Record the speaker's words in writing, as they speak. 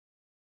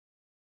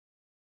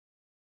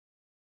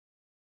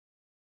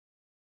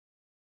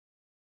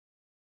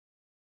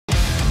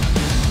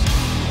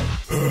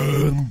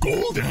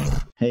Hangover.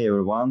 Hey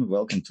everyone,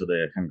 welcome to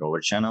the Hangover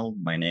channel.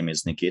 My name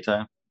is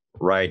Nikita.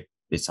 Right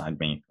beside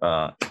me,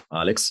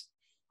 Alex.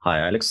 Hi,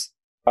 Alex.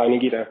 Hi,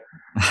 Nikita.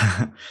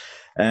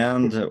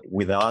 And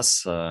with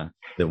us, the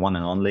one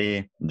and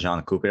only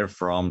Jonon Kупером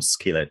from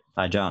Skillet.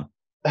 Hi, John.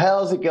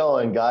 How's it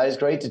going, guys?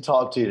 Great to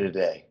talk to you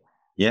today.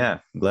 Yeah,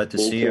 glad to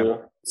see you.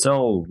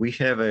 So we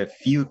have a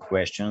few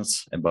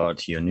questions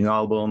about your new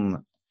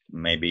album,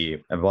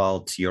 maybe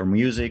about your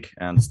music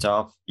and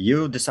stuff.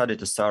 You decided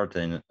to start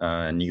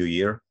a new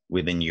year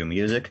with the new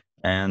music,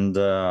 and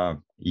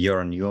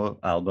your new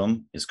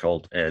album is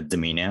called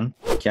Dominion.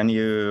 Can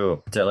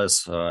you tell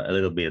us a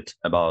little bit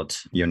about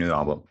your new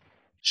album?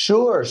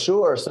 Sure.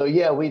 So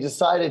yeah, we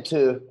decided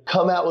to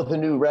come out with a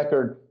new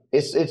record.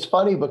 It's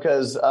funny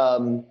because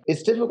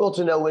it's difficult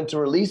to know when to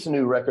release a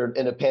new record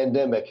in a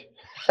pandemic.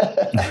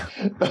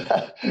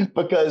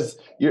 Because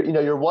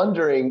you're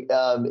wondering,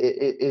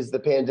 is the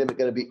pandemic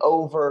going to be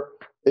over?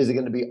 Is it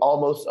going to be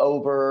almost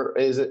over?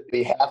 Is it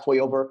be halfway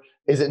over?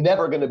 Is it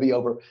never going to be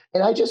over?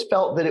 And I just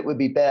felt that it would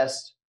be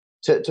best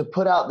to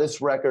put out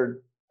this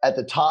record at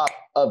the top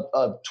of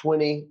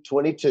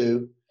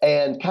 2022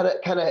 and kind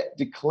of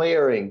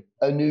declaring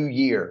a new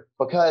year,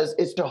 because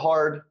it's a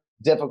hard,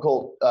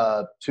 difficult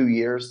 2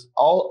 years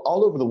all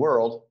over the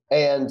world.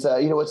 And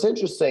what's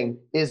interesting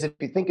is if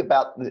you think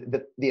about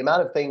the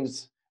amount of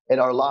things in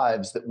our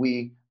lives that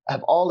we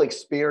have all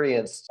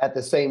experienced at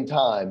the same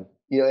time.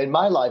 In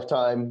my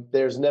lifetime,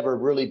 there's never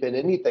really been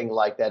anything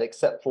like that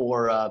except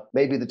for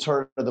maybe the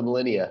turn of the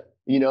millennia.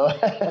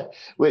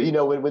 when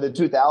the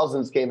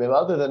 2000s came in.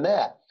 Other than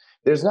that,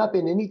 there's not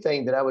been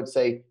anything that I would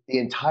say the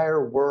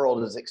entire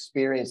world is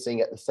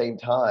experiencing at the same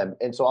time.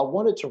 And so I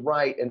wanted to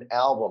write an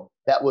album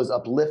that was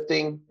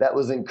uplifting, that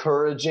was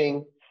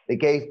encouraging, that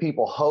gave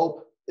people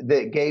hope,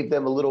 that gave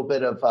them a little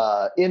bit of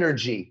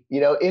energy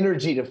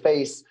to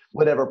face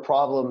whatever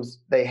problems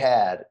they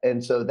had.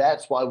 And so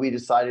that's why we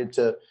decided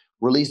to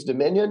release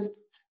Dominion.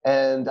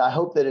 And I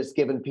hope that it's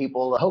helping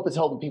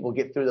people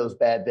get through those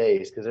bad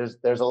days, because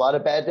there's a lot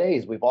of bad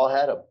days. We've all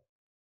had them.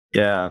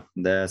 Yeah,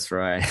 that's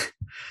right.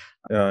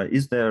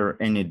 Is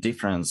there any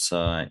difference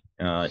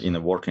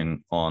in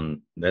working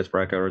on that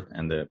record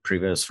and the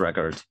previous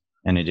record?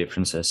 Any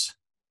differences?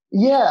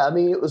 Yeah, I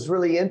mean, it was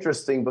really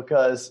interesting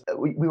because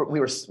we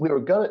were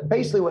gonna,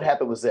 basically what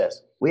happened was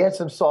this: we had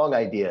some song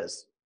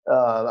ideas.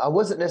 I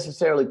wasn't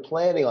necessarily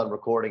planning on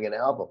recording an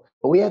album,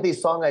 but we had these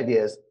song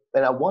ideas,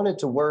 and I wanted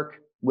to work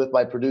with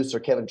my producer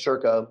Kevin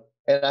Churko.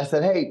 And I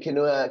said, hey,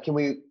 can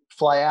we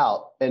fly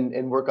out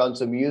and work on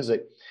some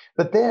music?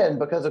 But then,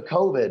 because of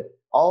COVID,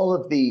 all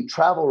of the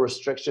travel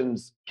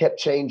restrictions kept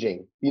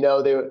changing. There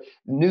were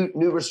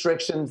new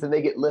restrictions, and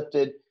they get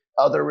lifted.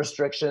 Other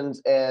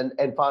restrictions, and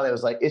finally I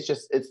was like,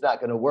 it's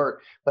not going to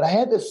work. But I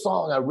had this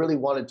song I really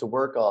wanted to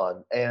work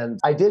on, and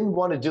I didn't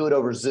want to do it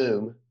over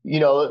Zoom.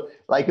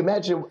 Like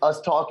imagine us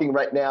talking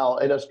right now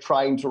and us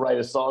trying to write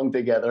a song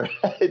together.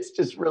 It's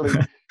just really,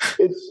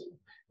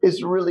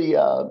 it's really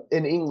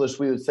in English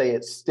we would say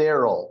it's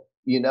sterile.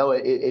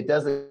 It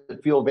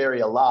doesn't feel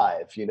very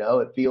alive.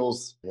 It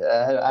feels,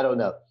 I don't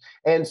know.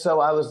 And so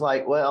I was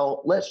like,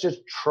 well, let's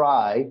just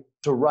try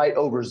to write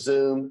over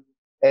Zoom,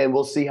 and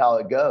we'll see how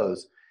it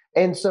goes.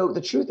 And so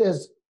the truth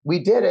is, we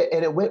did it,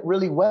 and it went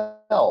really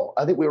well.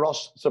 I think we were all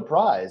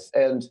surprised.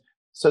 And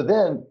so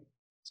then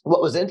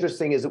what was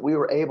interesting is that we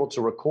were able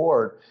to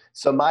record.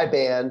 So my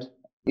band,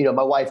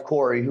 my wife,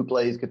 Corey, who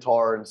plays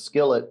guitar in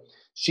Skillet,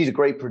 she's a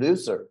great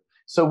producer.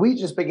 So we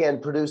just began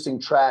producing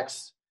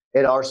tracks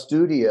in our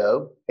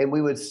studio, and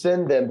we would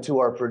send them to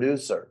our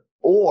producer,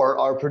 or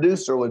our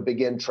producer would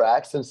begin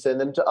tracks and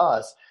send them to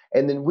us.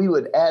 And then we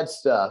would add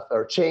stuff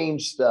or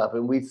change stuff,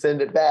 and we'd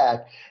send it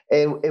back.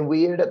 And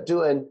we ended up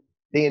doing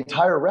the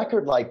entire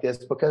record like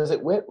this because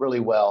it went really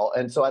well.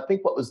 And so I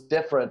think what was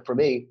different for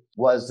me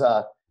was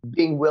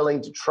being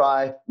willing to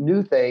try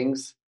new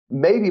things,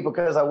 maybe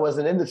because I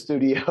wasn't in the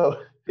studio.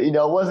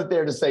 I wasn't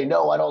there to say,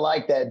 no, I don't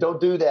like that. Don't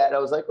do that. I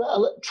was like,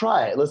 well,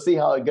 try it. Let's see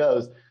how it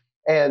goes.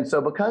 And so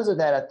because of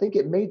that, I think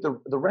it made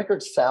the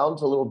record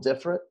sound a little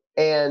different.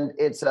 And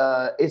it's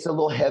a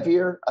little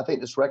heavier. I think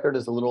this record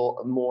is a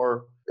little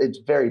more, it's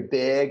very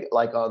big,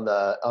 like on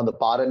the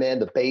bottom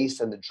end, the bass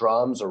and the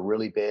drums are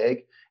really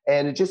big.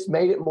 And it just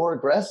made it more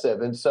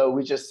aggressive. And so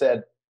we just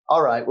said,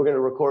 all right, we're going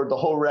to record the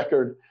whole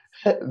record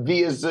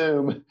via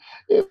Zoom.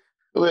 It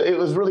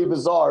was really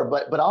bizarre,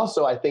 but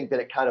also I think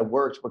that it kind of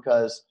works,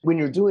 because when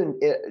you're doing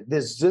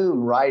this Zoom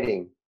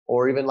writing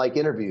or even like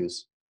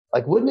interviews,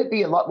 like, wouldn't it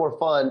be a lot more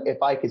fun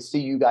if I could see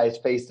you guys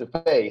face to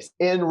face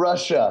in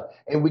Russia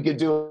and we could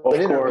do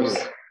an interview?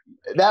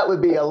 That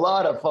would be a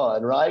lot of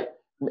fun, right?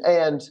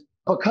 And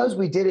because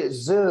we did it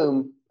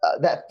Zoom,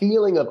 that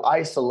feeling of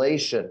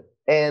isolation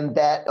and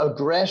that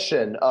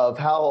aggression of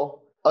how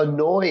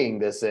annoying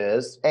this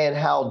is and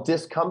how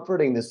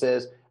discomforting this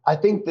is, I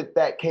think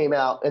that came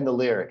out in the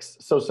lyrics.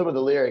 So some of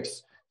the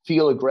lyrics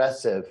feel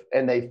aggressive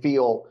and they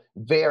feel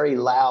very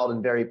loud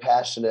and very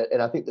passionate.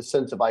 And I think the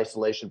sense of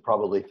isolation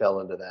probably fell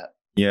into that.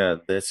 Yeah,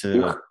 that's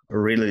a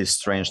really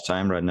strange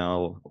time right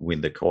now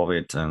with the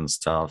COVID and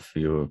stuff.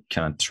 You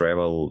cannot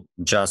travel,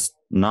 just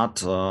not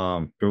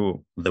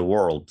through the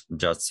world,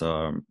 just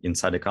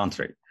inside the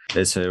country.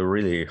 It's a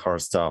really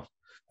hard stuff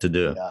to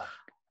do. Yeah.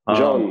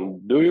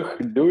 John, do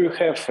you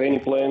have any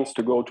plans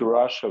to go to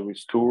Russia with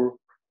tour?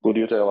 Could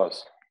you tell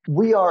us?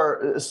 We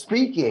are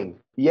speaking,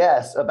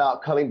 yes,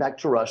 about coming back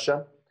to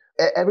Russia.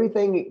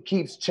 Everything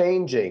keeps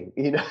changing,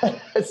 you know.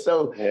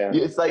 So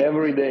it's like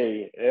every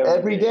day.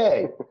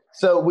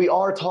 So we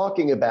are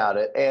talking about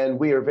it, and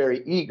we are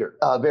very eager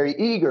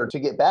to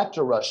get back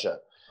to Russia,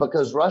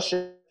 because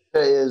Russia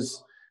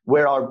is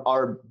where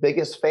our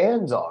biggest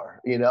fans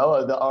are, you know,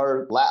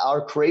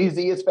 our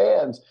craziest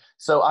fans.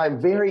 So I'm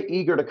very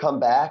eager to come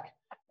back,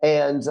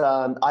 and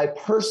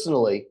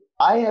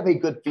I have a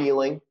good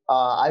feeling.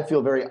 I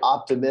feel very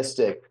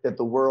optimistic that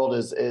the world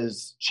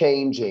is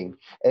changing,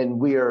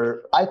 and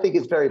I think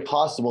it's very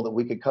possible that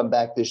we could come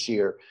back this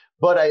year.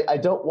 But I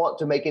don't want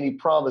to make any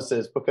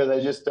promises because I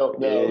just don't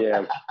know.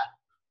 Yeah.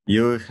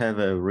 You have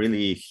a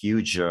really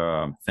huge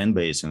fan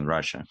base in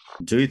Russia.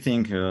 Do you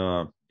think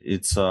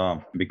it's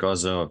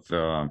because of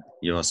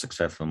your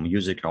successful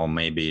music, or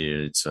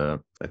maybe it's,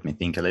 let me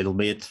think a little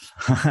bit.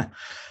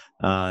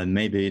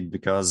 Maybe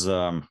because,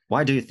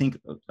 why do you think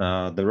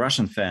the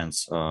Russian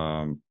fans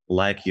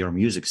like your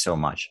music so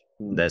much?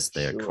 That's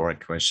the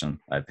correct question,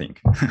 I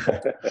think.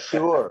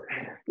 Sure.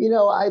 You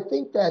know, I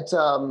think that,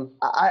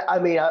 I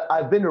mean,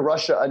 I've been to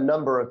Russia a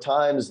number of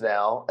times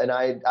now, and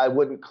I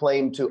wouldn't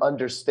claim to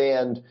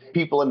understand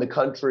people in the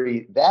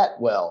country that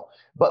well.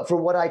 But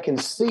from what I can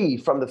see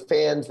from the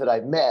fans that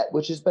I've met,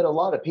 which has been a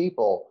lot of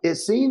people, it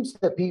seems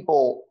that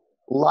people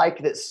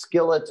like that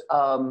Skillet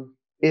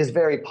is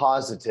very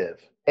positive,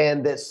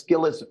 and that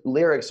Skillet's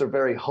lyrics are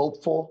very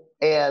hopeful.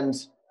 And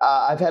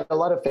I've had a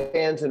lot of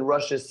fans in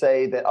Russia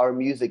say that our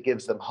music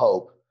gives them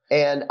hope.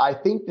 And I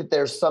think that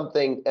there's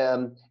something,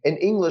 in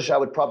English, I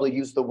would probably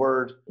use the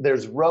word,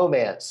 there's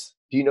romance.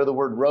 Do you know the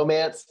word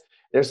romance?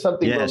 There's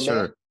something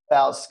romantic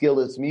about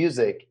Skillet's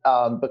music,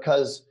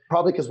 because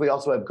we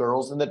also have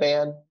girls in the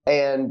band.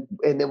 And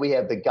then we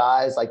have the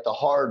guys, like the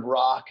hard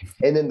rock,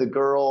 and then the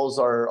girls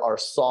are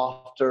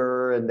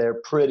softer and they're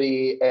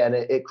pretty, and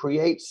it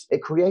creates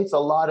a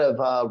lot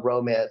of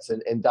romance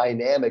and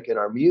dynamic in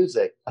our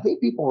music. I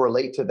think people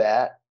relate to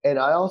that. And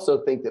I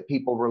also think that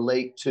people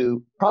relate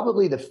to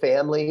probably the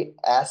family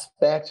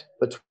aspect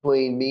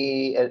between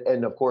me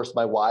and of course,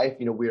 my wife.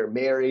 You know, we are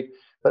married.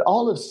 But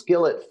all of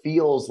Skillet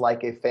feels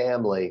like a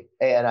family.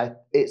 And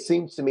it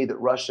seems to me that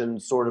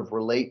Russians sort of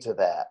relate to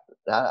that.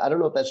 I don't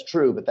know if that's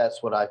true, but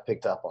that's what I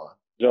picked up on.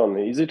 John,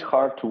 is it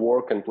hard to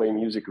work and play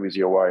music with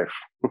your wife?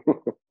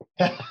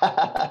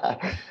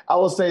 I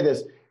will say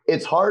this.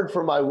 It's hard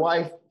for my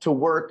wife to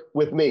work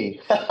with me.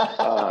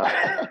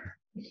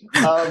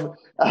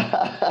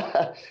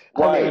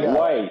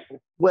 Why?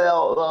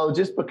 Well,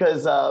 just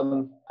because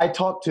I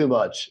talk too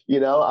much. You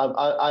know,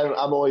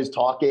 I'm always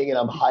talking, and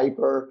I'm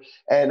hyper,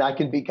 and I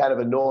can be kind of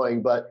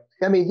annoying. But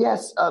I mean,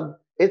 yes,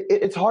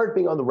 it's hard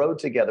being on the road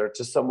together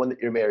to someone that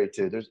you're married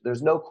to.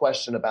 There's no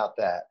question about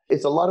that.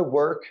 It's a lot of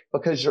work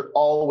because you're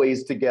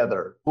always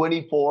together,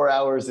 24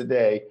 hours a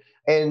day,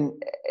 and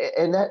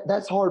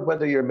that's hard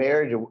whether you're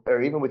married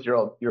or even with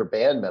your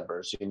band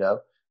members. You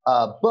know,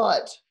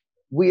 but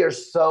we are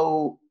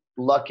so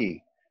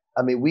lucky.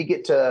 I mean, we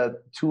get to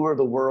tour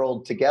the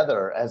world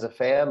together as a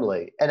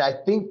family. And I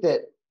think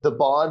that the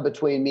bond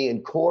between me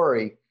and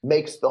Corey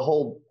makes the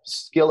whole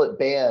Skillet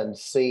band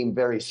seem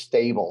very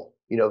stable,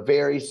 you know,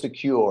 very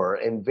secure,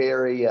 and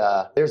very,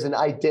 there's an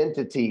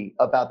identity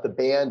about the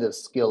band of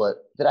Skillet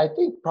that I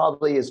think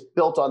probably is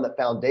built on the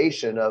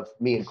foundation of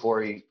me and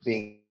Corey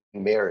being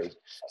married.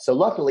 So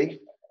luckily,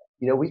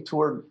 you know, we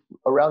toured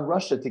around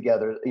Russia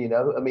together. You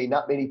know, I mean,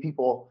 not many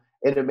people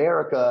in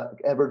America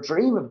ever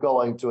dream of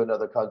going to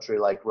another country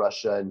like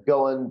Russia and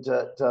going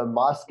to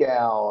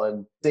Moscow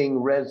and seeing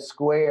Red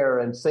Square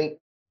and St.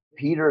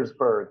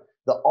 Petersburg.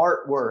 The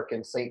artwork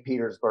in St.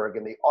 Petersburg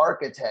and the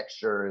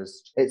architecture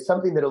it's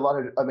something that a lot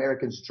of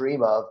Americans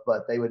dream of,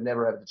 but they would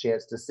never have the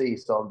chance to see.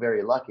 So I'm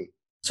very lucky.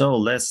 So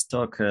let's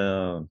talk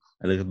a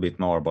little bit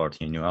more about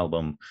your new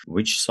album.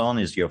 Which song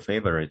is your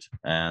favorite,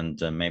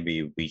 and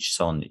maybe which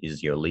song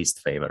is your least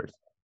favorite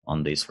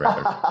on this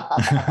record?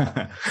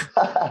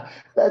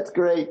 That's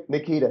great,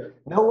 Nikita.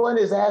 No one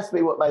has asked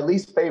me what my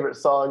least favorite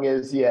song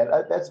is yet.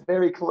 That's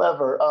very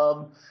clever.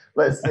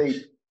 Let's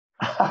see.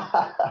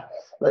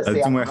 Let's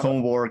do my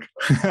homework.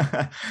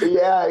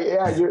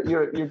 Yeah.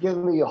 You're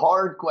giving me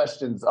hard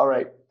questions. All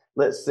right.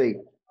 Let's see.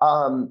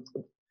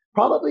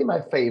 Probably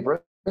my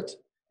favorite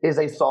is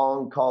a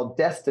song called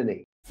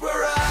Destiny.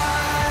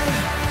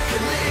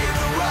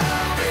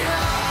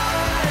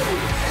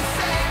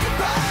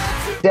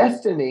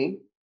 Destiny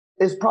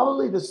is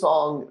probably the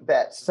song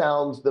that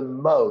sounds the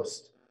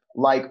most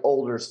like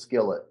older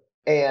Skillet.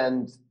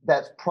 And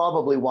that's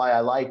probably why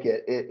I like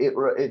it.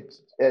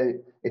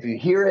 If you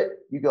hear it,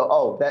 you go,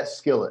 oh, that's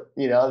Skillet.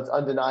 You know, it's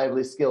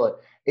undeniably Skillet.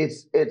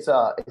 It's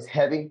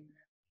heavy.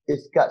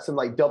 It's got some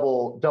like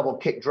double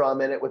kick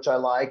drum in it, which I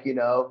like, you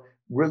know,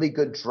 really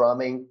good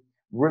drumming.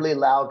 really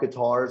loud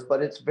guitars,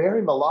 but it's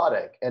very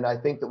melodic. And I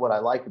think that what I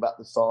like about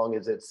the song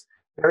is it's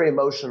very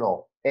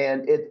emotional.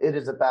 And it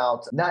is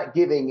about not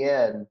giving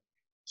in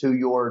to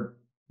your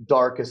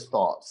darkest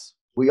thoughts.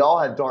 We all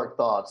have dark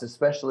thoughts,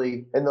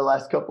 especially in the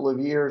last couple of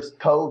years.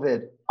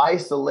 COVID,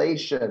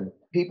 isolation.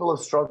 People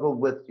have struggled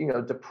with,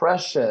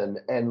 depression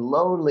and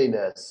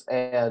loneliness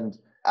and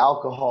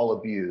alcohol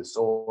abuse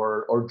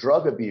or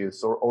drug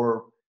abuse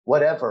or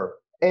whatever.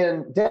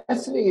 And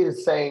Destiny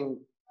is saying,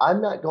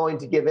 I'm not going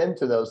to give in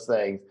to those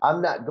things.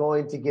 I'm not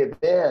going to give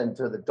in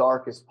to the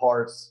darkest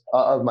parts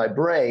of my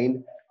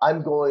brain.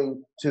 I'm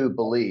going to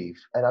believe,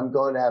 and I'm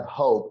going to have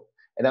hope,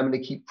 and I'm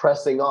going to keep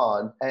pressing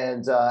on.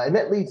 And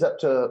that leads up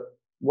to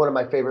one of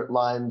my favorite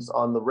lines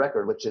on the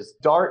record, which is,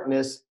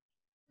 darkness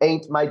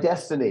ain't my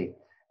destiny.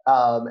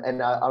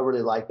 And I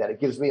really like that. It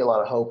gives me a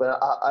lot of hope.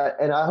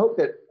 And I hope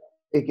that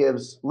it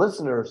gives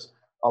listeners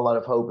a lot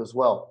of hope as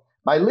well.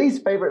 My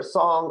least favorite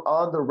song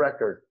on the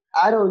record,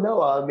 I don't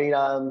know. I mean,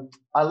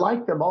 I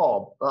like them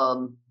all.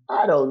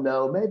 I don't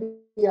know.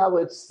 Maybe I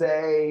would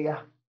say,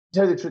 to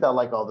tell you the truth, I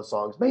like all the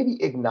songs.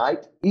 Maybe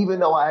Ignite, even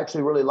though I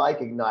actually really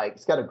like Ignite.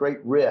 It's got a great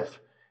riff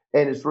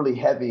and it's really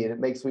heavy and it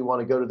makes me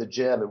want to go to the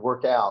gym and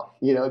work out,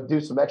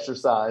 do some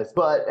exercise.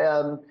 But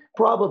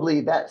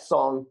probably that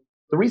song,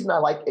 the reason I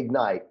like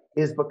Ignite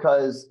is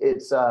because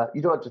it's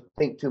you don't have to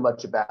think too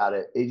much about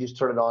it. You just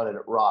turn it on and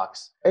it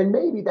rocks. And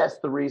maybe that's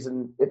the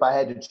reason, if I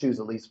had to choose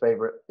a least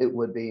favorite, it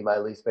would be my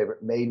least favorite.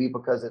 Maybe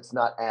because it's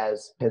not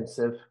as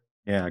pensive.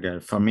 Yeah, again,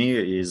 for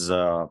me is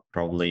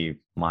probably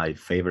my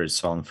favorite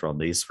song from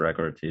this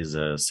record is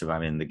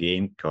Surviving the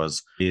Game,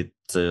 because it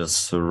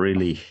is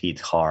really hit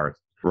hard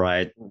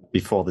right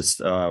before this,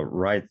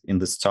 right in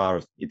the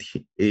start.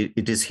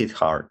 It is hit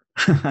hard.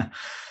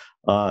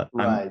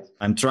 Right.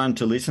 I'm trying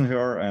to listen to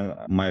her,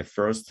 and my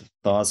first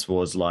thoughts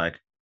was like,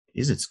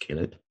 is it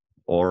Skillet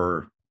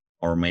or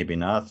maybe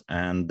not?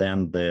 And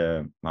then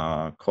the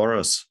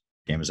chorus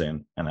comes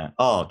in, and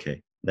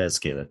okay, that's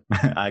Skillet.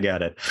 I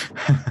got it.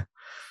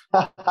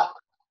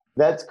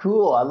 That's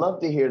cool. I love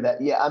to hear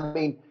that. Yeah, I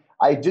mean,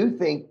 I do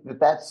think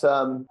that's.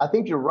 I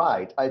think you're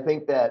right. I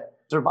think that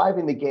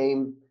Surviving the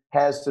Game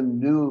has some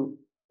new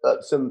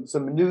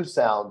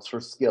sounds for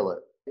Skillet.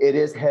 It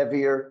is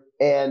heavier.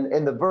 And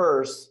in the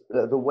verse,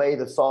 the way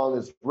the song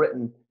is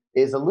written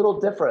is a little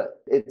different.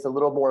 It's a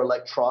little more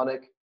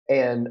electronic.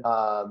 And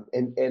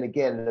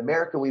again, in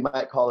America, we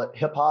might call it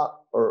hip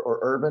hop or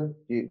urban.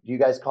 Do you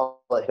guys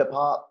call it hip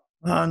hop?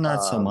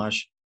 Not so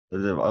much.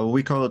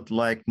 We call it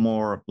like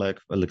more like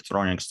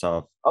electronic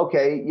stuff.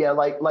 Okay, yeah,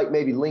 like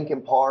maybe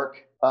Linkin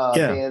Park,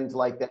 bands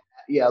like that.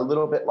 Yeah, a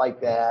little bit like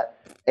that.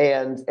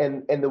 And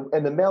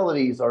the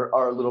melodies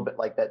are a little bit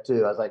like that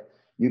too. I was like,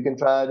 you can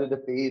try to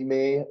defeat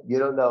me. You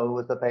don't know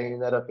with the pain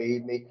that'll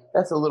feed me.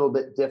 That's a little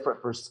bit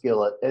different for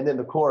Skillet. And then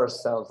the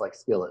chorus sounds like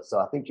Skillet. So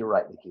I think you're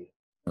right, Nikita.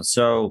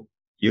 So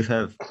you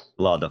have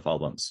a lot of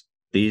albums.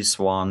 This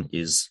one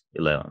is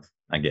 11th,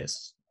 I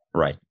guess.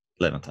 Right,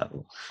 11th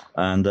album.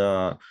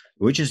 And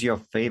which is your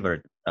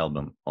favorite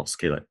album of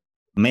Skillet?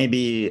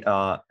 Maybe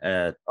top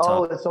it's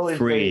always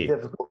three.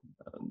 very difficult.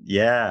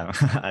 Yeah,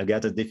 I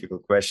got the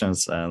difficult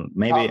questions.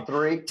 Maybe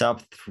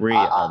top three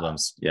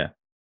albums. Yeah.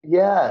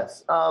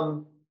 Yes.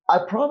 I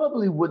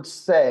probably would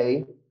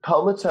say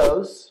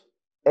Comatose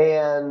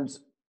and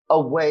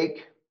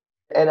Awake.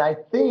 And I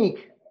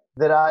think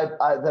that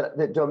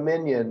that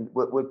Dominion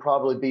would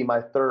probably be my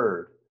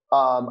third.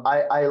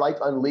 I liked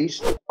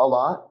Unleashed a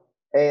lot,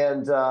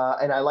 and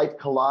I liked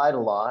Collide a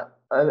lot.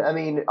 I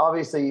mean,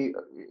 obviously,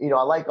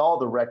 I like all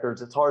the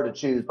records. It's hard to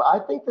choose, but I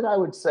think that I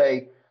would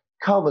say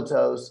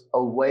Comatose,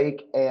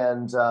 Awake,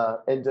 and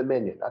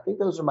Dominion. I think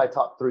those are my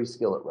top three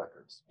Skillet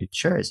records. Good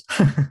choice.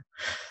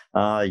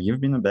 You've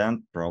been a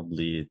band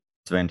probably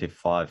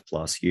 25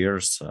 plus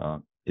years.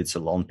 It's a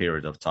long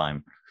period of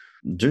time.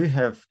 Do you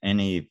have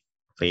any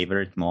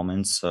favorite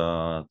moments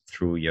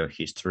through your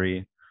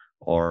history,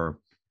 or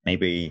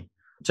maybe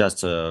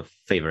just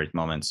favorite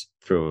moments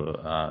through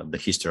the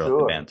history of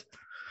the band?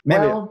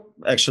 Maybe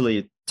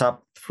actually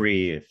top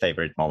three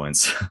favorite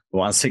moments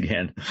once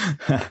again.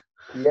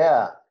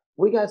 Yeah,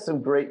 we got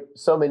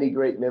so many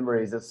great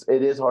memories.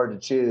 It is hard to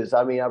choose.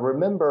 I mean, I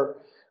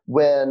remember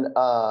when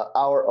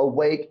our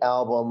Awake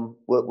album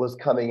was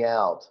coming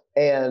out,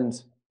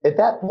 and at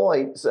that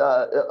point,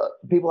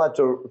 people have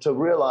to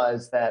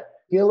realize that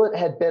Skillet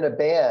had been a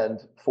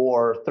band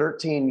for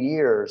 13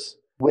 years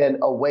when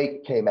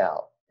Awake came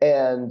out,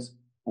 and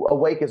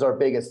Awake is our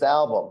biggest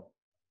album.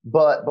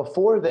 But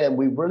before then,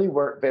 we really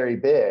weren't very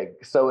big.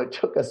 So it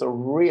took us a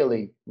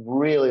really,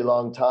 really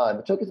long time.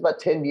 It took us about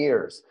 10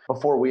 years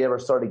before we ever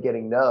started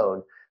getting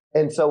known.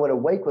 And so when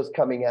Awake was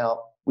coming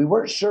out, we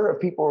weren't sure if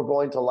people were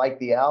going to like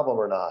the album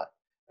or not.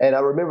 And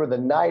I remember the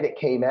night it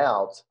came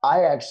out,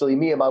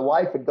 me and my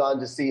wife had gone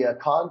to see a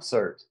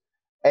concert.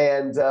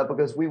 And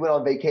because we went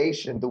on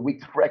vacation the week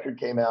the record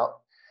came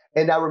out.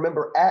 And I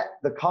remember at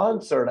the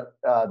concert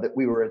that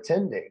we were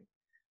attending,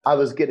 I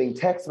was getting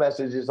text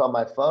messages on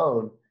my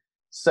phone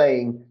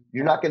saying,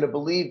 "You're not going to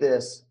believe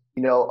this.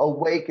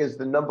 Awake is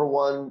the number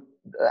one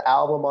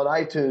album on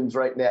iTunes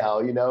right now,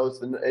 you know,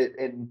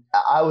 and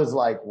I was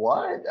like,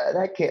 what?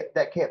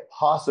 That can't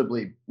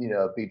possibly, you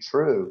know, be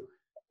true.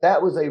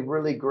 That was a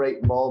really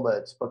great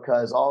moment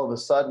because all of a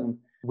sudden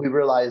we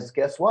realized,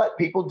 guess what?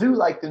 People do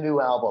like the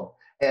new album.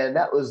 And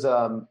that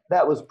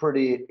was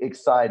pretty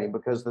exciting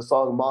because the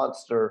song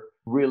Monster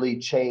really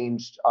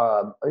changed,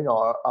 you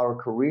know, our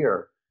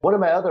career. One of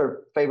my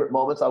other favorite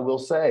moments, I will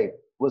say,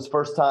 was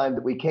first time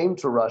that we came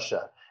to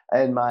Russia,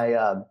 and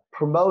my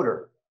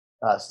promoter,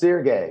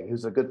 Sergey,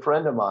 who's a good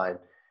friend of mine,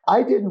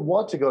 I didn't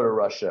want to go to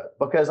Russia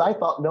because I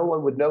thought no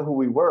one would know who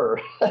we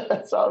were.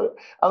 So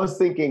I was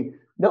thinking,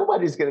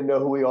 nobody's going to know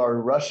who we are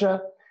in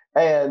Russia.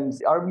 And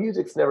our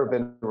music's never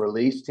been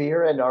released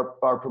here. And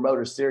our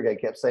promoter, Sergey,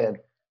 kept saying,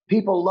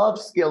 people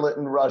love Skillet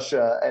in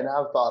Russia. And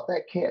I thought,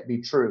 that can't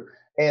be true.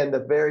 And the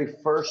very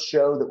first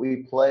show that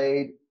we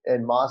played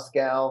in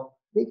Moscow,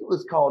 I think it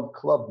was called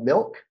Club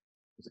Milk.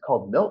 Was it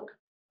called Milk?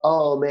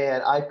 Oh,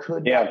 man, I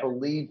could not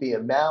believe the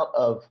amount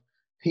of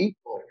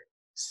people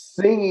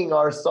singing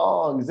our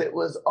songs. It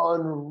was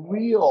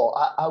unreal.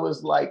 I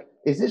was like,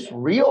 is this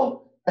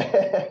real?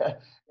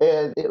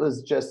 And it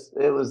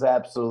was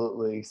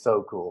absolutely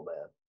so cool,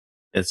 man.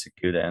 It's a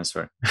good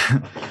answer.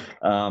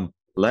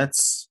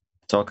 Let's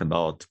talk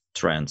about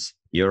trends.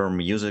 Your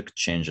music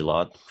changed a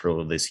lot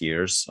through these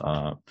years.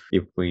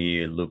 If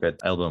we look at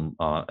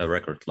a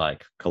record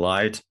like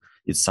Collide,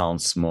 it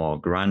sounds more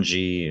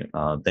grungy.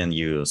 Then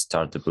you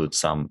start to put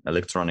some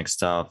electronic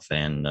stuff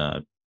and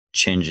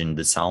changing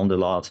the sound a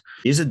lot.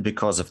 Is it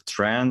because of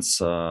trends?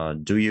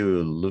 Do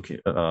you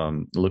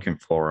looking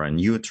for a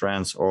new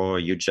trends, or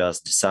you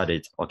just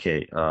decided,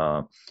 okay,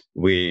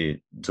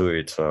 we do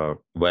it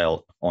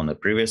well on the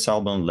previous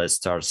album, let's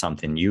start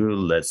something new,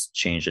 let's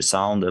change the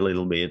sound a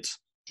little bit?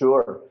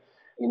 Sure.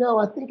 You know,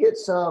 I think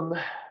it's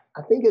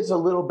a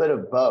little bit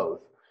of both.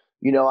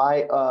 You know,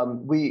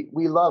 we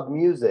love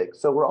music,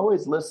 so we're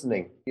always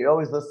listening. You're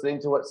always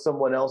listening to what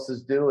someone else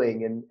is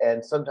doing,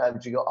 and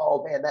sometimes you go,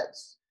 oh man,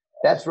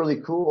 that's really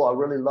cool. I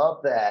really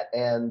love that.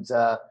 And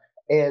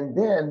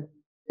then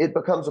it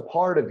becomes a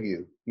part of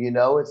you. You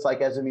know, it's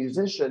like as a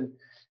musician,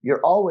 I'm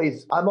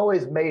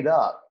always made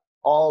up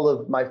all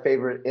of my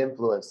favorite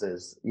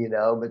influences, you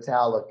know,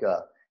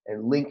 Metallica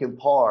and Linkin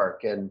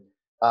Park and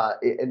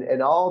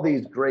all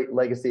these great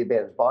legacy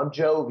bands, Bon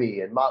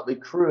Jovi and Motley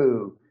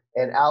Crue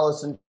and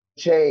Alice in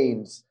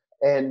Chains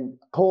and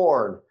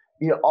Korn.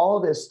 You know, all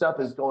this stuff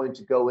is going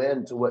to go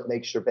into what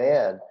makes your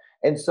band.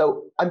 And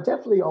so I'm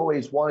definitely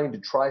always wanting to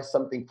try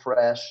something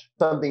fresh,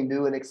 something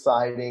new and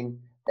exciting.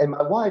 And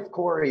my wife,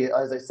 Corey,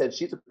 as I said,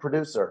 she's a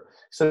producer.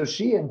 So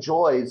she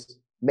enjoys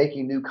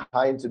making new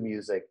kinds of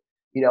music,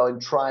 you know,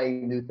 and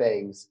trying new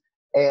things.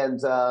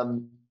 And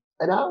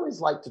I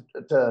always like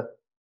to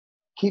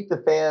keep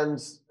the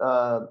fans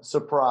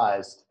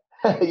surprised,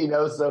 you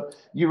know, so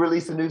you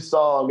release a new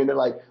song and they're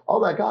like, oh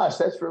my gosh,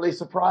 that's really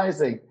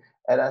surprising.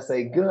 And I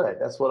say, good,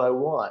 that's what I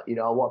want. You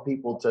know, I want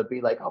people to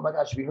be like, oh my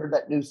gosh, have you heard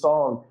that new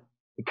song?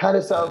 It kind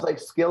of sounds like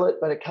Skillet,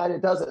 but it kind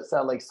of doesn't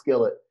sound like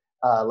Skillet,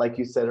 like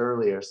you said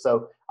earlier.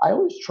 So I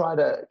always try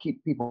to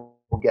keep people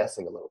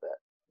guessing a little bit.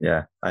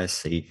 Yeah, I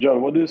see.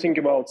 John, what do you think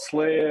about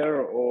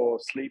Slayer or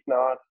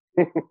Slipknot?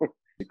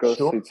 Because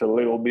it's a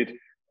little bit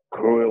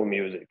cruel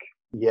music.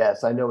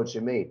 Yes, I know what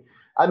you mean.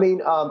 I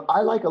mean,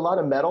 I like a lot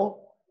of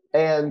metal,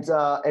 and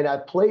I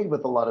played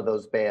with a lot of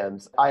those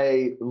bands.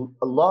 I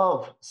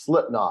love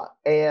Slipknot,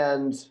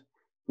 and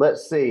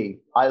let's see,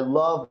 I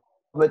love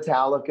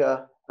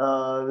Metallica.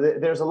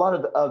 There's a lot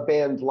of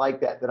bands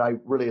like that I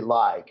really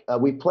like.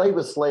 We played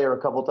with Slayer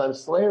a couple of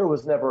times. Slayer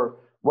was never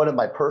one of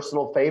my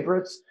personal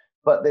favorites,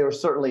 but they were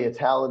certainly a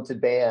talented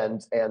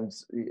band, and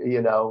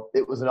you know,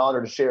 it was an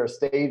honor to share a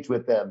stage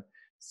with them.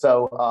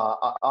 So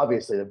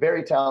obviously, they're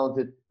very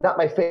talented. Not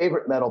my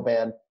favorite metal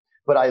band,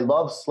 but I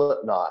love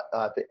Slipknot.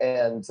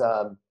 And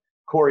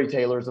Corey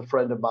Taylor's a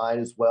friend of mine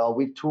as well.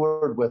 We've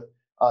toured with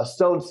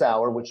Stone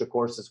Sour, which of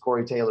course is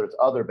Corey Taylor's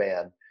other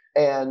band.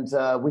 And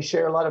we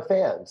share a lot of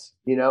fans.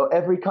 You know,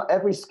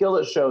 every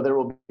Skillet show, there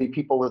will be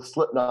people with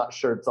Slipknot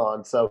shirts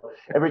on. So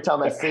every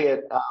time I see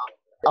it,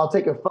 I'll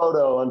take a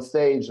photo on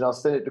stage and I'll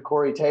send it to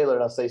Corey Taylor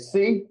and I'll say,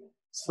 see,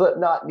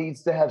 Slipknot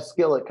needs to have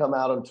Skillet come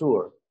out on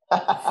tour.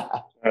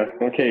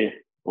 Okay,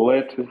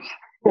 let's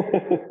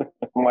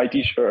my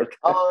t-shirt.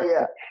 Oh,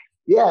 yeah.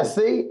 Yeah,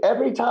 see,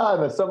 every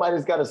time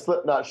somebody's got a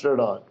Slipknot shirt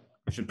on.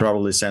 You should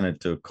probably send it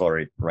to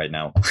Corey right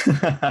now.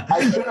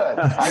 I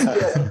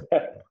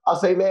should. I'll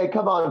say, man,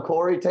 come on,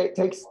 Corey,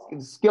 take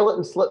Skillet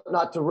and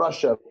Slipknot to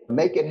Russia.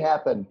 Make it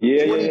happen.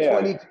 Yeah,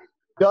 2020, yeah.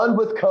 Done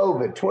with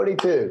COVID,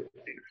 22.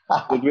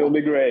 It will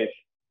be great.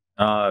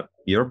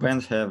 Your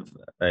band have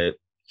a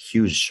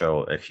huge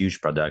show, a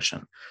huge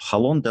production. How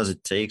long does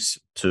it take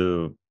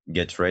to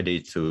get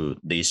ready to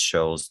these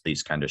shows,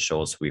 these kind of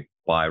shows with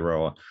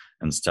pyro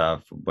and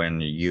stuff,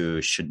 when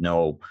you should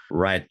know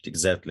right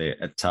exactly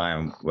at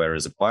time where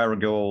is the pyro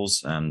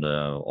goes and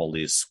all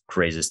this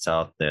crazy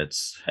stuff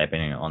that's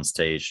happening on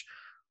stage?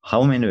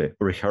 How many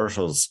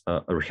rehearsals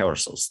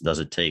does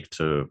it take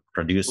to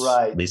produce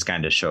this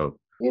kind of show?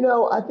 You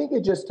know, I think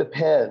it just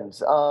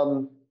depends.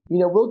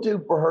 We'll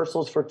do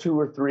rehearsals for 2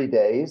 or 3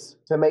 days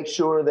to make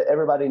sure that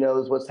everybody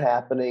knows what's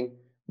happening,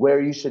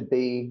 where you should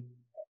be,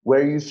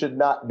 where you should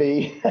not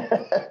be,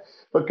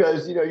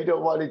 because, you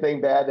don't want anything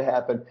bad to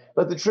happen.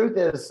 But the truth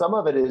is, some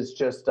of it is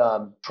just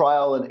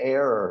trial and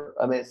error.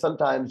 I mean,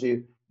 sometimes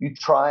you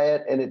try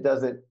it and it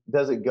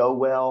doesn't go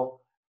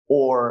well,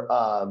 or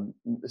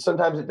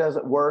sometimes it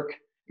doesn't work.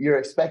 You're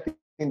expecting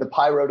the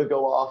pyro to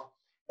go off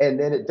and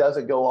then it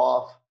doesn't go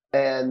off.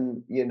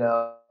 And,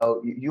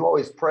 you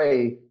always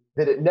pray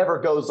that it never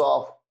goes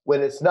off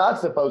when it's not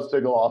supposed to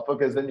go off,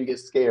 because then you get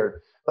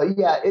scared. But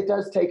yeah, it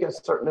does take a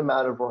certain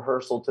amount of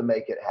rehearsal to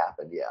make it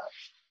happen. Yeah.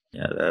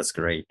 Yeah, that's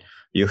great.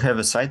 You have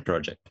a side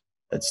project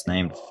that's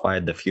named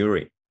Fight the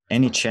Fury.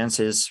 Any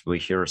chances we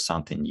hear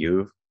something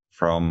new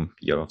from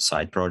your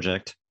side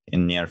project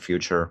in near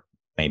future?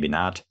 Maybe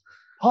not.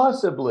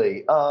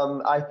 Possibly.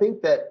 I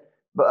think that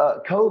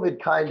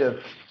COVID kind of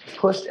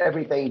pushed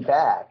everything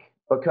back,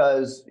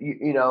 because,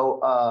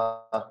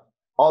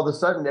 all of a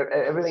sudden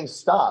everything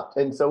stopped.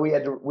 And so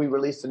we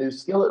released a new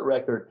Skillet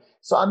record.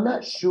 So I'm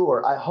not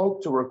sure. I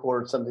hope to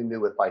record something new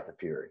with Fight the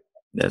Fury.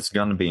 That's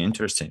going to be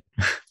interesting.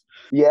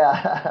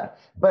 Yeah.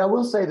 But I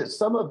will say that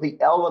some of the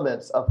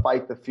elements of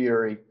Fight the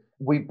Fury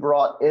we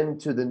brought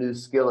into the new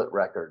Skillet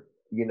record,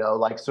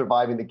 like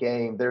Surviving the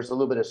Game. There's a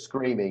little bit of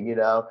screaming,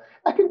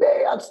 I can be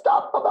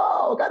unstoppable,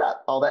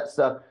 all that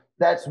stuff.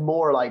 That's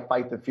more like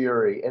Fight the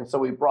Fury. And so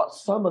we brought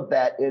some of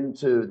that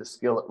into the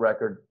Skillet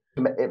record.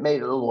 It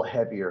made it a little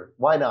heavier.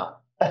 Why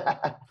not?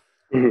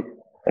 And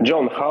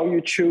John, how you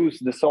choose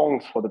the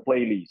songs for the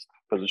playlist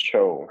for the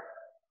show?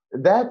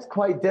 That's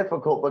quite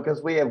difficult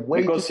because we have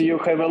you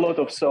have a lot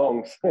of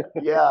songs.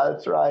 Yeah,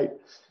 that's right.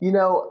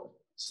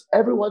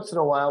 Every once in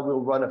a while we'll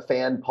run a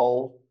fan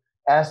poll,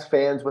 ask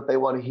fans what they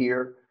want to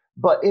hear.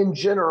 But in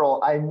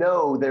general, I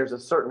know there's a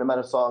certain amount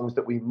of songs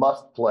that we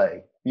must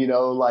play,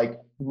 like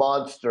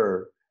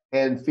Monster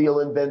and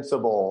Feel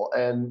Invincible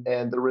and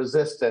The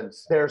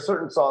Resistance. There are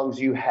certain songs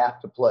you have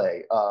to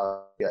play,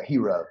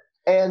 Hero.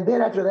 And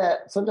then after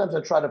that, sometimes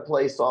I try to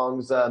play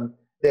songs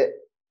that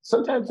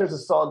sometimes there's a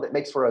song that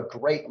makes for a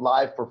great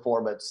live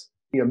performance.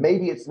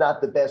 Maybe it's not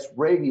the best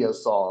radio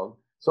song,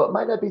 so it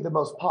might not be the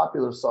most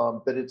popular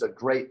song, but it's a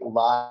great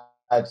live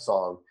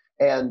song.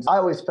 And I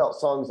always felt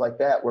songs like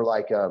that were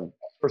like,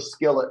 for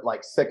Skillet,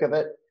 like Sick of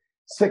It.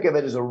 Sick of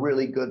It is a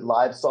really good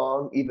live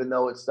song, even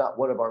though it's not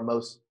one of our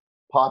most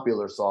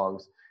popular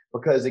songs,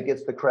 because it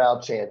gets the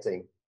crowd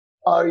chanting,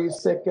 "Are you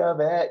sick of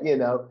it?"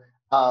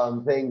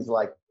 Things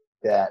like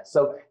that.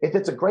 So if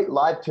it's a great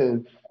live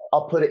tune,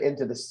 I'll put it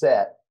into the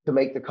set to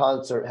make the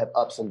concert have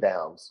ups and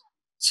downs.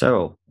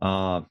 So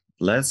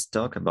let's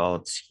talk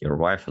about your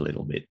wife a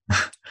little bit.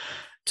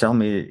 Tell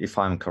me if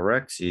I'm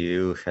correct,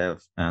 you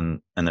have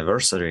an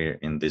anniversary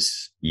in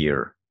this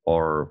year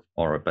or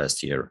a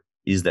past year.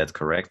 Is that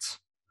correct?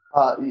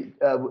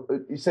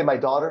 You say my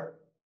daughter?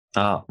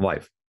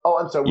 Wife. Oh,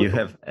 I'm sorry. You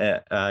have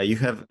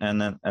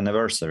an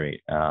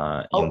anniversary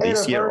in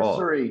this year.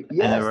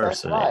 Yes,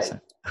 anniversary. That's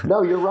right.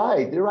 No, you're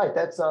right. You're right.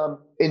 That's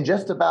in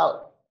just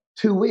about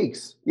 2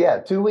 weeks. Yeah,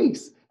 2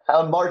 weeks.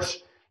 On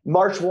March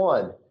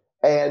 1.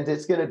 And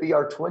it's going to be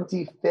our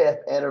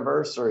 25th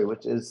anniversary,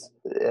 which is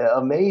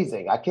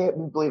amazing. I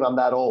can't believe I'm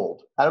that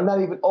old. I'm not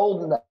even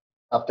old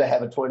enough to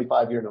have a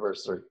 25-year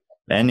anniversary.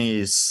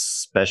 Any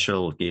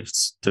special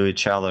gifts to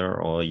each other,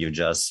 or you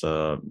just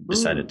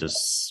decided to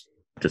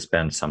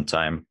spend some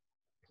time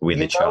with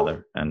each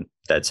other and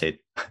that's it?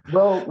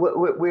 Well,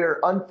 we're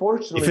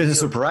unfortunately... If it's a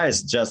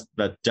surprise, just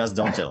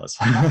don't tell us.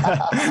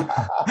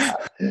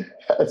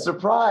 A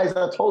surprise.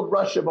 I told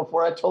Russia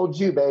before I told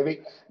you,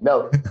 baby.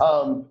 No.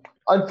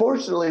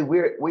 Unfortunately,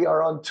 we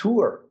are on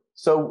tour.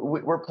 So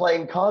we're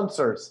playing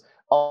concerts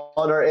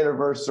on our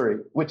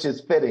anniversary, which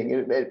is fitting.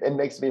 It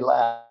makes me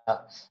laugh.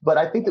 But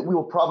I think that we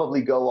will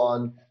probably go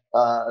on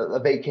a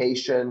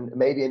vacation,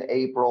 maybe in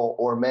April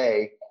or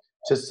May,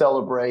 to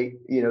celebrate,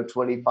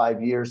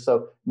 25 years.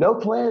 So no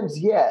plans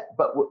yet,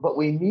 but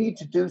we need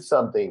to do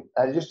something.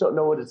 I just don't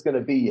know what it's going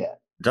to be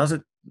yet. Does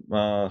it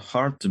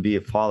hard to be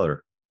a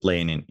father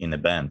playing in a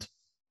band?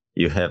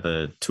 You have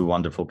 2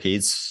 wonderful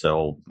kids,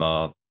 so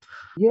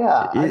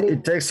yeah,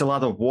 it takes a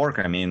lot of work.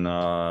 I mean,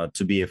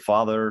 to be a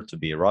father, to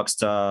be a rock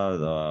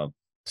star,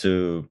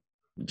 to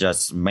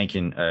just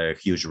making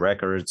huge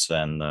records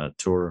and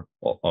tour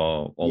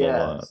all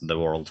over the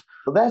world.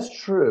 Well, that's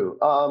true.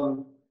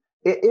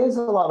 It is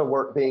a lot of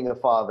work being a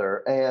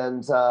father,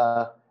 and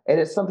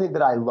it's something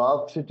that I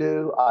love to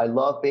do. I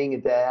love being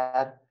a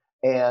dad,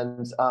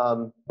 and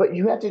but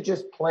you have to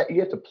just plan.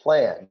 You have to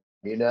plan.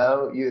 You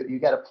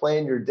got to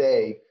plan your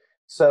day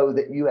so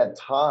that you have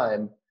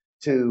time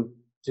to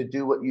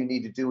do what you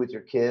need to do with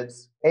your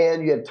kids,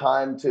 and you have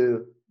time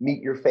to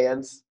meet your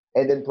fans,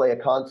 and then play a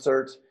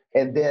concert,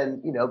 and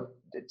then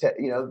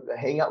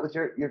hang out with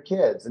your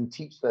kids and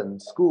teach them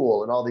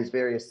school and all these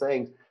various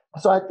things.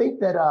 So I think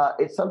that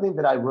it's something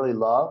that I really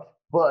love,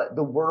 but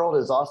the world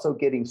is also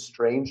getting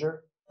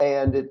stranger,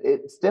 and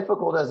it's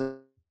difficult as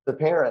a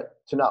parent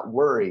to not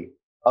worry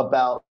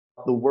about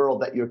the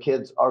world that your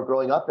kids are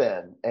growing up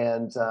in.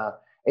 And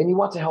and you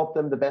want to help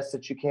them the best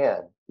that you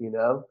can, you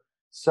know?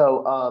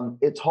 So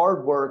it's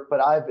hard work, but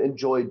I've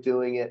enjoyed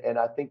doing it. And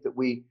I think that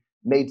we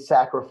made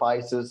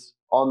sacrifices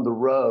on the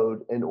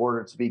road in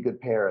order to be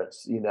good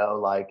parents, you know,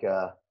 like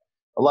a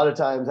lot of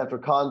times after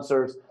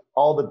concerts,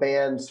 all the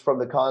bands from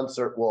the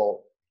concert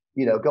will,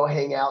 you know, go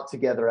hang out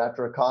together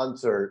after a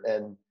concert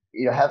and,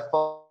 you know, have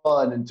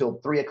fun until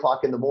 3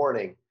 o'clock in the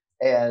morning.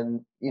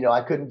 And, you know,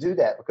 I couldn't do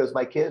that because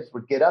my kids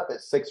would get up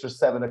at 6 or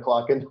 7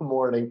 o'clock in the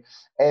morning.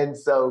 And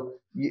so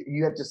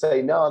you have to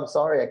say, no, I'm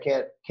sorry, I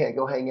can't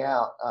go hang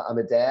out. I'm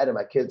a dad and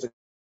my kids are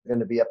going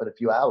to be up in a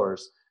few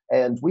hours.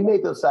 And we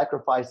made those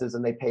sacrifices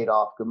and they paid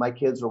off. My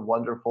kids are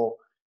wonderful.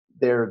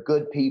 They're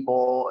good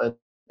people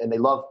and they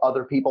love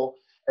other people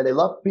and they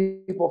love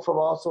people from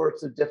all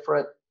sorts of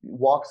different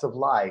walks of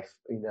life,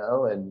 you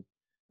know, and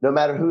no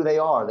matter who they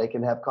are, they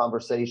can have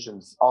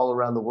conversations all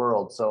around the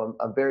world. So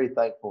I'm very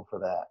thankful for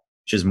that.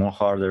 Which is more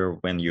harder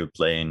when you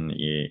play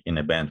in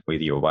a band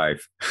with your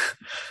wife.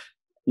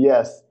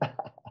 Yes.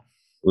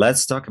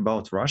 Let's talk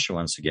about Russia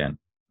once again.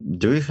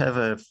 Do you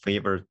have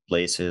favorite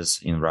places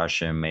in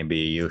Russia? Maybe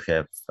you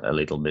have a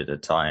little bit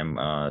of time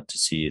to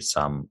see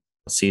some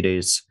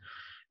cities,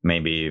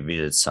 maybe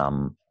visit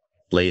some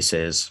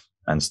places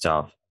and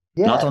stuff.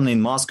 Yes. Not only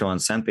in Moscow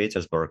and St.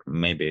 Petersburg,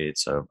 maybe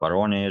it's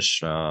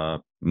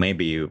Voronezh,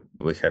 maybe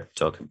we have to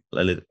talk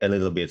a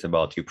little bit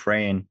about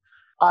Ukraine.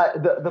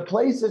 The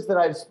places that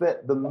I've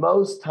spent the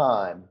most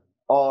time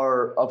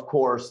are, of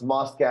course,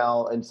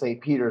 Moscow and St.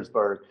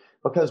 Petersburg,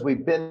 because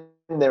we've been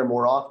there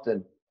more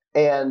often.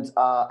 And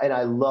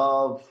I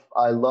love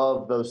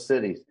those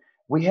cities.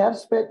 We have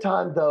spent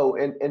time, though,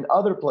 in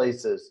other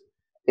places.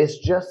 It's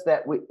just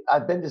that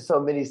I've been to so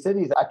many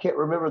cities, I can't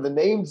remember the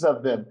names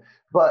of them.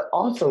 But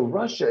also,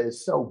 Russia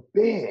is so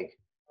big.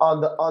 On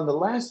the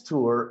last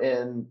tour,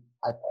 and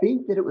I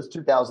think that it was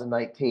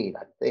 2019.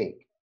 I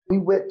think we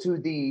went to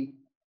the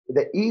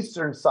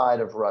eastern side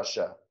of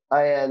Russia,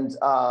 and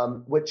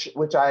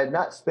which I had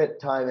not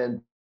spent time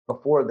in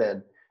before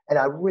then. And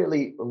I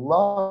really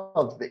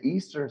loved the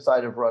eastern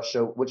side of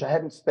Russia, which I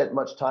hadn't spent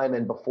much time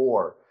in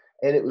before.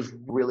 And it was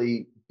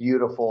really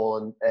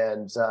beautiful.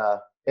 And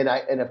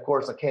of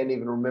course, I can't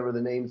even remember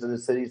the names of the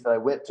cities that I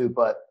went to,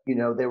 but, you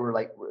know, there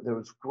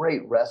was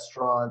great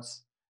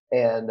restaurants.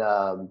 And,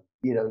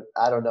 you know,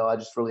 I don't know, I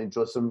just really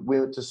enjoyed we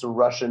went to some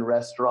Russian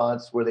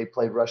restaurants where they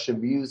played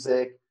Russian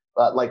music,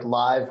 like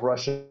live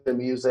Russian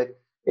music.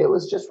 It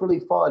was just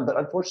really fun. But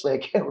unfortunately,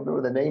 I can't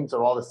remember the names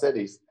of all the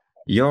cities.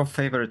 Your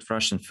favorite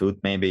Russian food,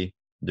 maybe?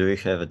 Do you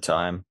have a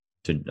time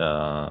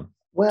to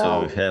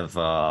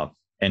have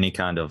any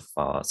kind of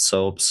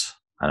soaps?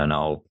 I don't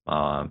know,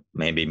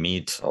 maybe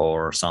meat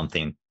or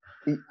something.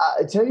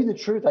 I tell you the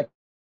truth, I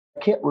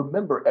can't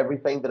remember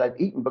everything that I've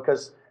eaten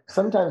because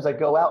sometimes I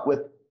go out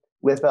with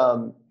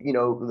you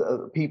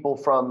know, people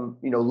from,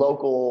 you know,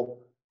 local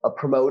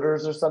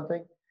promoters or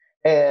something,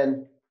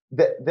 and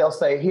they'll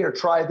say, "Here,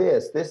 try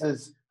this. This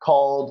is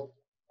called."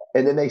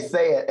 And then they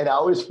say it, and I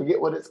always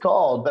forget what it's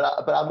called. But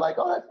I'm like,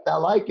 oh, I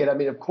like it. I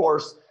mean, of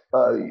course,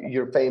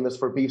 you're famous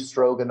for beef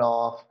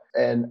stroganoff,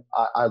 and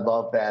I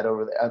love that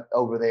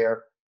over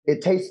there.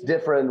 It tastes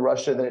different in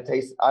Russia than it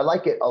tastes. I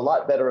like it a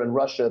lot better in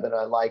Russia than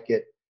I like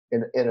it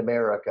in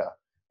America.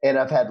 And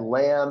I've had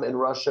lamb in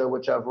Russia,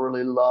 which I've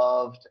really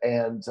loved.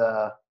 And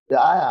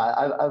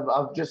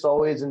I've just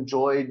always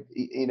enjoyed,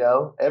 you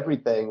know,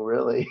 everything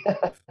really.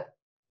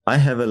 I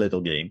have a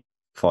little game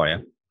for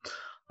you.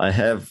 I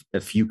have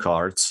a few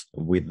cards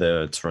with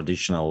the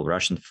traditional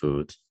Russian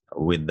food,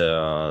 with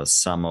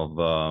some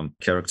of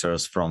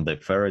characters from the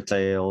fairy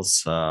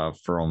tales,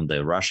 from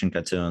the Russian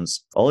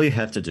cartoons. All you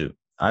have to do,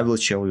 I will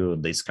show you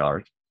this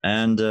card,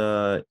 and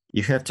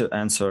you have to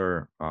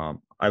answer.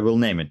 I will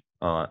name it,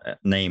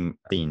 name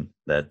thing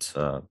that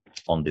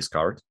on this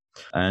card,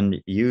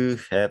 and you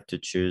have to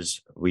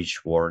choose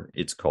which word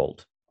it's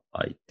called.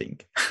 I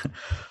think.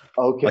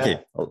 Okay,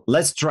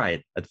 let's try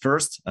it. At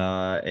first,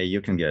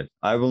 you can get.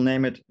 I will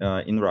name it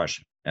in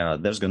Russian.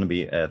 There's going to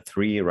be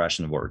 3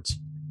 Russian words.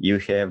 You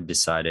have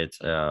decided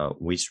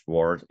which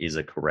word is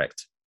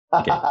correct.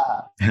 Okay,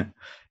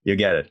 you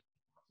get it.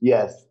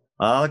 Yes.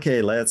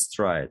 Okay, let's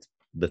try it.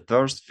 The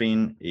first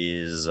thing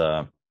is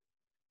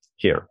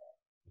here.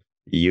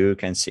 You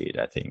can see it,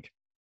 I think.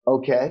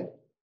 Okay.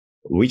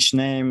 Which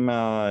name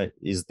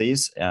is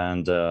this?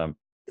 And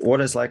what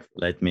is like?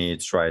 Let me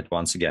try it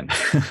once again.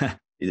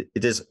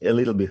 It is a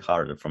little bit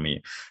harder for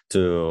me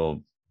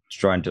to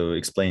try to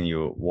explain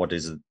you what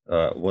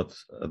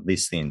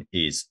this thing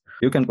is.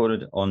 You can put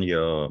it on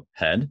your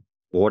head.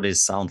 What does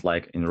it sound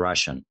like in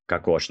Russian?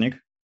 Kokoshnik,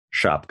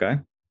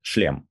 шапка,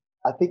 шлем.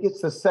 I think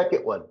it's the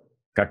second one.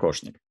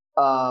 Kokoshnik.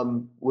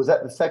 Was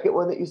that the second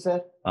one that you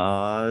said?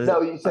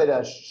 No, you said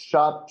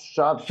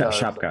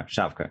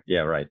шапка.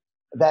 Yeah, right.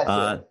 That's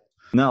it.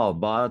 No,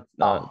 but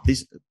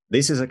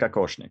this is a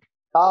kokoshnik.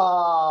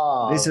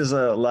 Oh. This is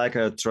like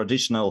a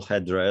traditional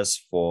headdress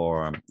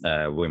for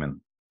women.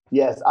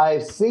 Yes,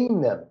 I've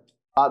seen them,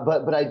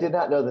 but I did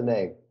not know the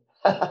name.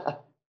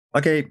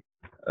 Okay,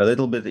 a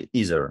little bit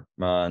easier.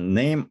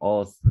 Name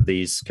of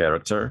this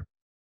character.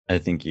 I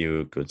think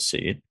you could see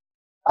it.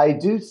 I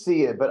do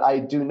see it, but I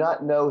do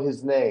not know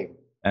his name.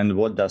 And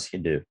what does he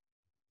do?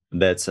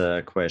 That's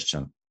a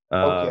question.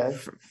 Okay.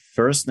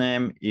 First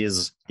name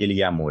is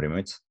Ilya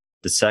Muromets.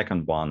 The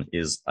second one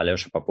is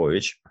Alesha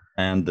Popovich.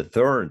 And the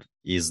third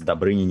is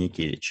Dobrynya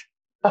Nikitich.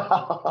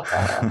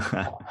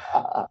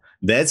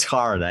 That's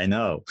hard, I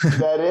know.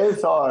 That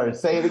is hard.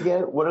 Say it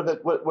again. What are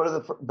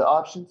the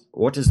options?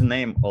 What is the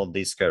name of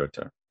this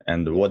character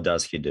and what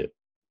does he do?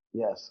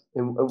 Yes.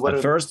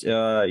 First,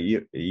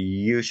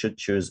 you should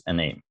choose a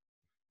name.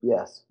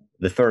 Yes.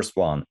 The first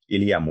one,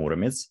 Ilya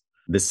Muromets.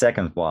 The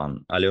second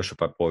one, Alesha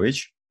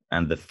Popovich.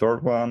 And the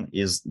third one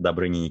is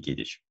Dobrynya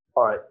Nikitich.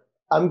 All right.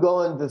 I'm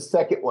going the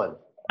second one.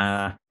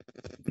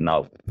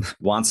 No.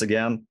 Once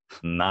again,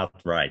 not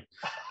right.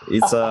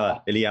 It's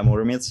Ilya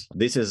Muromets.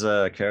 This is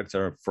a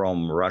character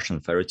from Russian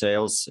fairy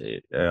tales.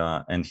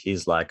 And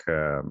he's like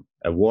a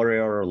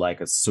warrior, like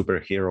a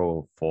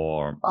superhero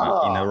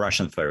in the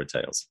Russian fairy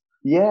tales.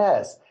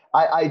 Yes.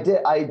 I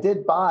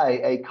did buy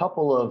a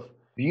couple of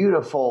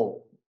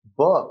beautiful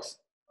books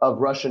of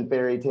Russian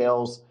fairy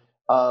tales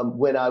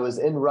when I was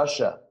in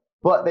Russia,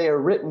 but they are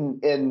written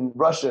in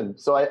Russian.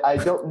 So I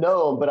don't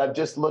know them, but I've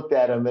just looked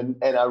at them and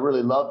I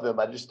really love them.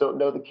 I just don't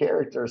know the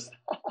characters.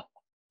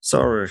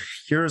 So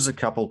here's a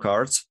couple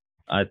cards.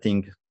 I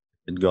think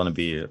it's going to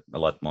be a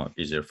lot more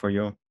easier for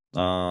you.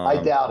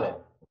 I doubt it.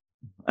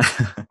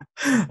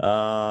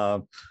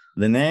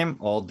 The name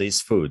of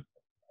this food.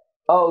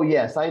 Oh,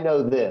 yes, I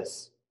know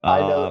this.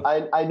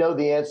 I know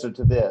the answer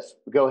to this.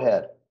 Go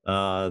ahead.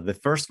 The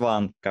first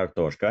one,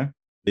 картошка.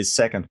 The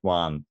second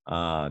one,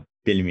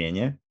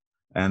 пельмени.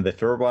 And the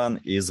third one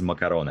is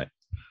macaroni.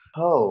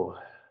 Oh,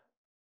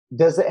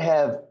 does it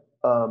have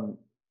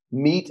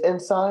meat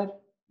inside?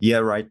 Yeah,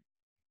 right.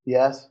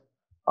 Yes.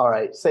 All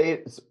right. Say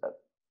it.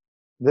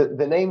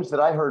 The names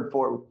that I heard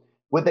for,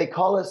 would they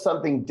call it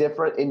something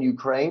different in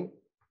Ukraine?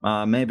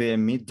 Maybe a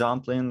meat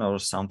dumpling or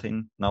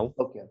something. No.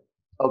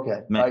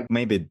 Okay.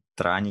 Maybe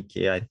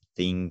draniki, I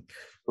think.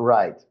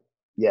 Right.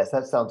 Yes,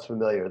 that sounds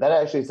familiar. That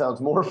actually sounds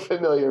more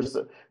familiar.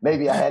 So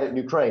maybe I had it in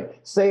Ukraine.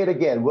 Say it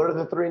again. What are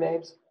the three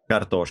names?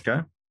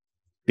 Картошка,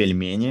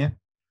 пельмени,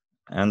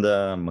 and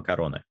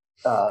macaroni.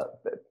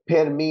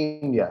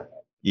 Пермения.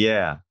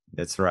 Yeah,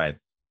 that's right.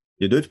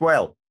 You do it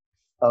well.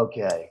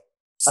 Okay.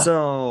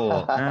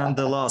 So, and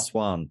the last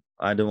one.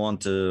 I don't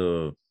want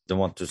to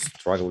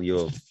struggle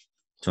you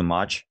too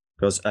much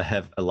because I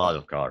have a lot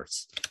of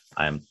cards.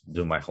 I'm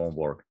doing my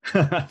homework.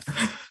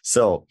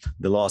 So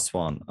the last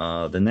one,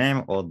 the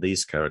name of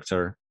this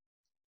character.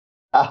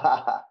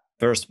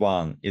 First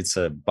one, it's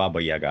a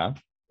Baba Yaga.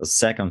 The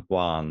second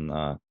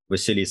one,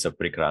 Vasilisa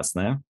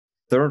Прекрасная.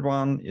 Third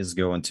one is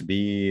going to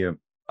be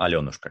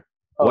Alenушка.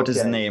 What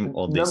is the name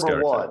of this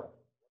character? One.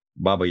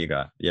 Baba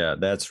Yaga. Yeah,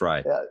 that's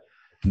right. Yeah.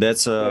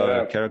 That's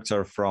a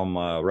character from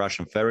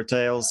Russian fairy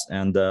tales.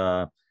 And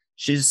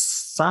she's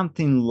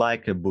something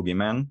like a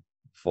boogeyman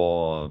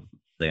for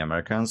the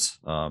Americans.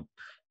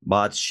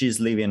 But she's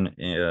living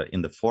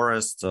in the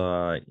forest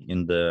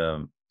in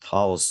the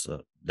house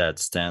that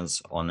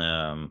stands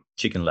on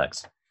chicken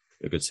legs.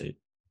 You could see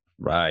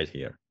right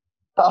here.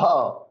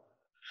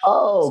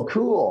 Oh,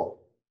 cool.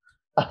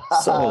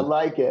 So, I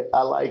like it.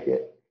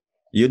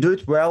 You do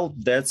it well.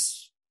 That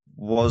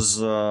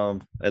was a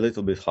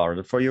little bit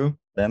harder for you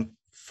than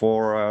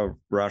for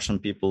Russian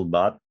people,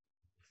 but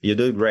you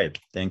do great.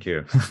 Thank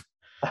you.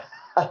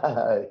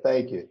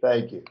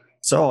 Thank you.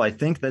 So I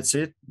think that's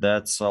it.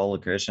 That's all the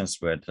questions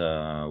that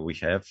we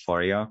have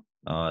for you.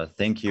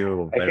 Thank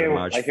you very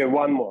much. I have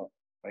one more.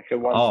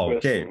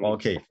 Question.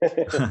 Okay.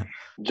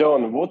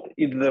 John, what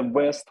is the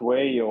best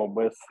way or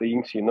best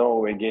things you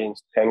know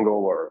against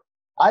hangover?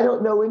 I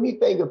don't know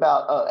anything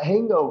about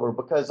hangover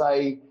because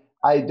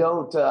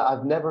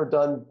I've never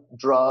done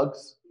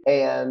drugs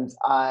and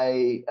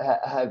I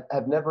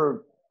have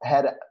never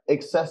had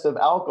excessive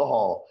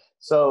alcohol.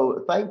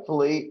 So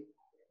thankfully,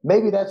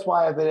 maybe that's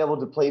why I've been able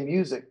to play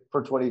music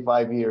for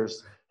 25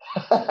 years.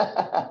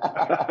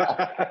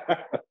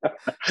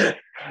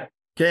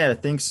 Okay,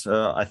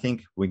 I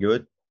think we're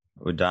good.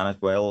 We've done it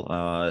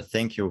well.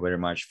 Thank you very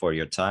much for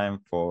your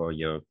time, for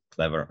your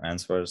clever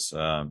answers,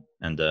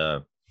 and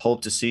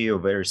hope to see you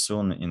very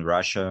soon in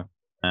Russia.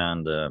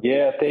 And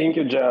yeah, thank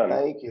you, John.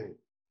 Thank you.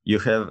 You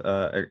have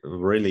a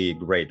really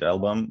great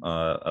album,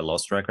 a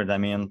lost record, I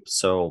mean.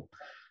 So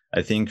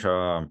I think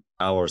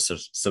our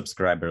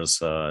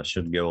subscribers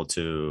should go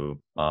to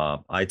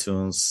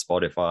iTunes,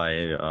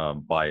 Spotify,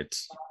 buy it,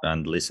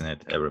 and listen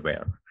it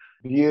everywhere.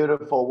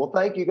 Beautiful. Well,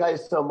 thank you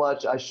guys so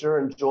much. I sure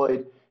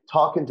enjoyed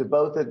talking to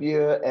both of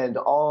you and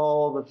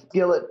all the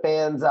Skillet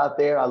fans out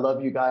there. I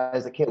love you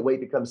guys. I can't wait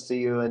to come see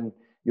you in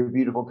your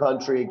beautiful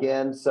country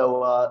again.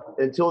 So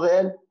until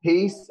then,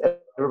 peace.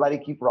 Everybody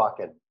keep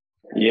rocking.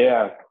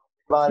 Yeah.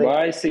 Bye.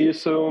 Bye. See you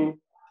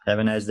soon. Have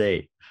a nice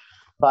day.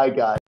 Bye,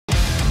 guys.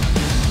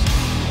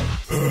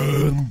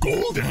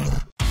 Golden.